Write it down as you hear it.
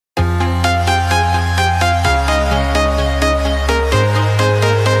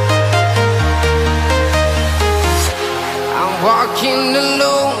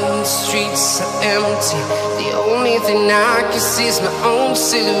empty. The only thing I can see is my own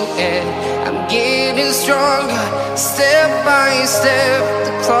silhouette. I'm getting stronger, step by step.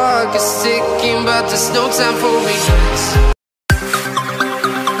 The clock is ticking, but there's no time for regrets.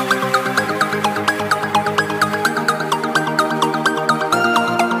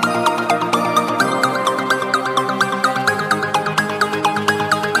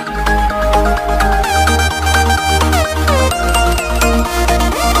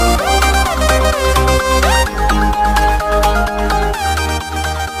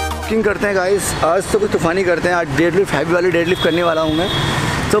 करते हैं guys, आज तो कुछ तूफानी करते हैं। आज deadlift, heavy वाली डेडलिफ्ट करने वाला हूँ मैं,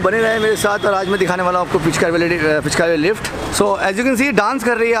 तो बने रहे मेरे साथ। और आज मैं दिखाने वाला हूँ आपको पिचकारी वाली lift. So as you can see, dance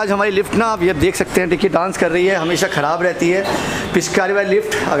कर रही है आज हमारी लिफ्ट ना। आप ये देख सकते हैं, देखिए डांस कर रही है। हमेशा ख़राब रहती है पिचकारी वाली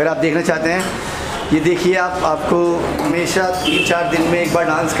लिफ्ट। अगर आप देखना चाहते हैं, ये देखिए आपको हमेशा 3-4 दिन में एक बार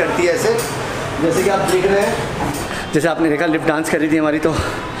डांस करती है ऐसे, जैसे कि आप देख रहे हैं। जैसे आपने देखा लिफ्ट डांस कर रही थी हमारी, तो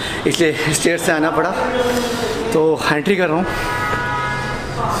इसलिए स्टेयर से आना पड़ा। तो एंट्री कर रहा हूँ।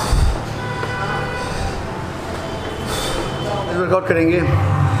 वर्कआउट करेंगे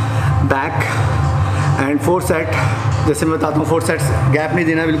बैक एंड 4 सेट। जैसे मैं बताता हूँ, 4 सेट्स, गैप नहीं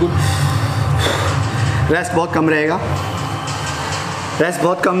देना बिल्कुल। रेस्ट बहुत कम रहेगा, रेस्ट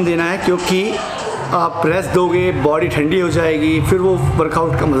बहुत कम देना है, क्योंकि आप रेस्ट दोगे बॉडी ठंडी हो जाएगी, फिर वो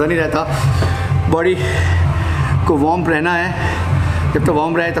वर्कआउट का मज़ा नहीं रहता। बॉडी को वार्म रहना है, जब तक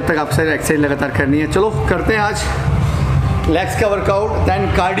वार्म रहे तब तक आप सारी एक्सरसाइज लगातार करनी है। चलो करते हैं आज लेग्स का workout,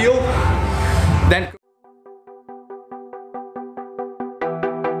 then cardio, then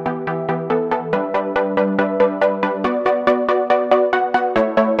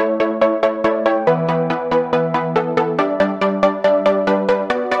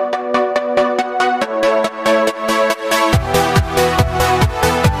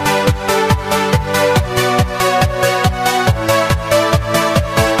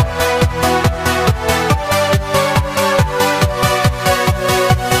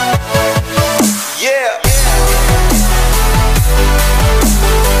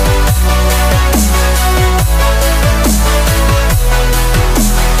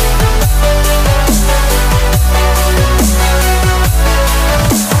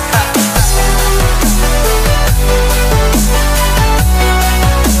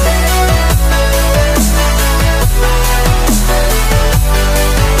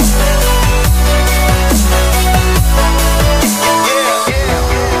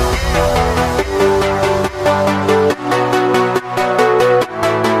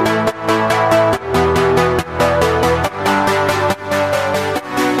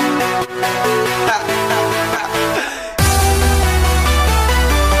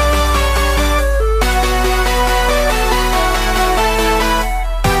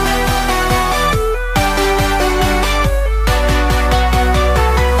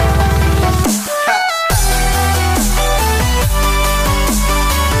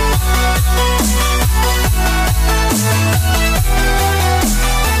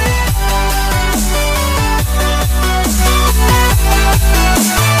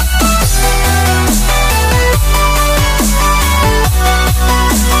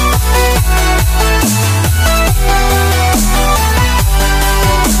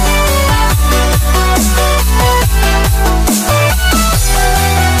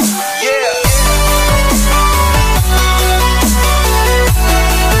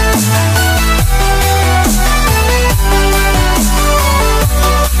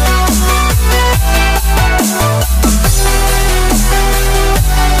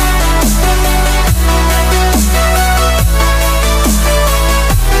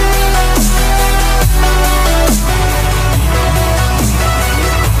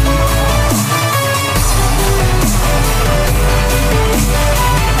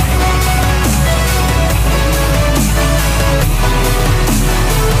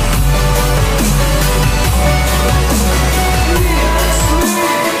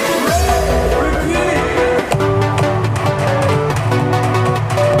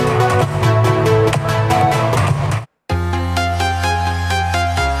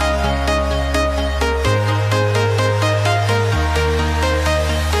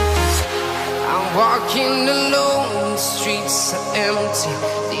Walking alone, the streets are empty.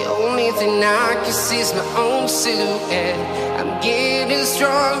 The only thing I can see is my own silhouette. I'm getting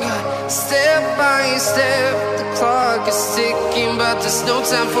stronger, step by step. The clock is ticking, but there's no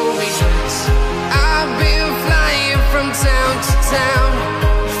time for regrets. I've been flying from town to town,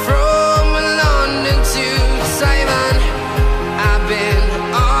 from London to Taiwan. I've been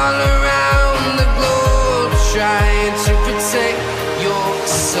all around the globe, trying to protect your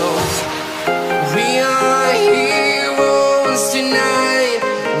soul. We are heroes tonight.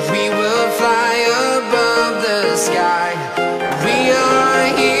 We will fly up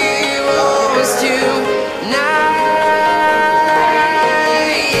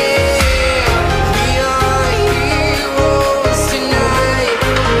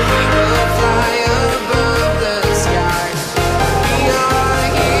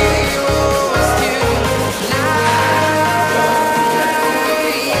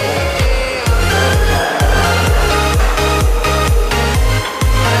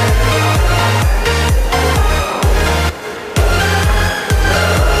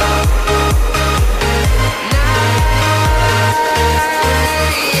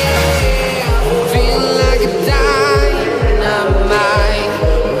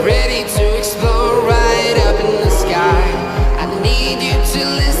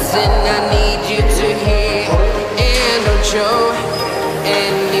Listen, I need you to hear, and don't show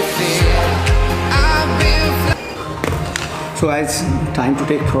any fear. I've been so guys, time to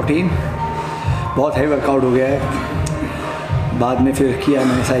take protein. बहुत heavy workout हो गया है। बाद में फिर किया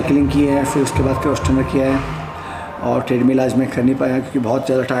मैंने cycling की है, फिर उसके बाद क्रॉस ट्रेनर किया है, और ट्रेडमिल आज मैं कर नहीं पाया क्योंकि बहुत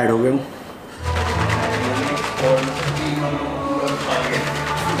ज़्यादा टायर्ड हो गया हूँ।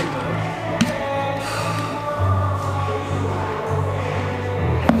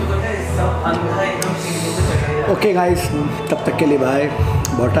 ओके गाइस, तब तक के लिए बाय।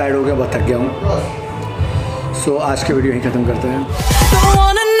 बहुत टायर्ड हो गया, बहुत थक गया हूँ। सो आज के वीडियो यहीं ख़त्म करते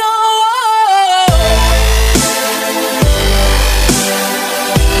हैं।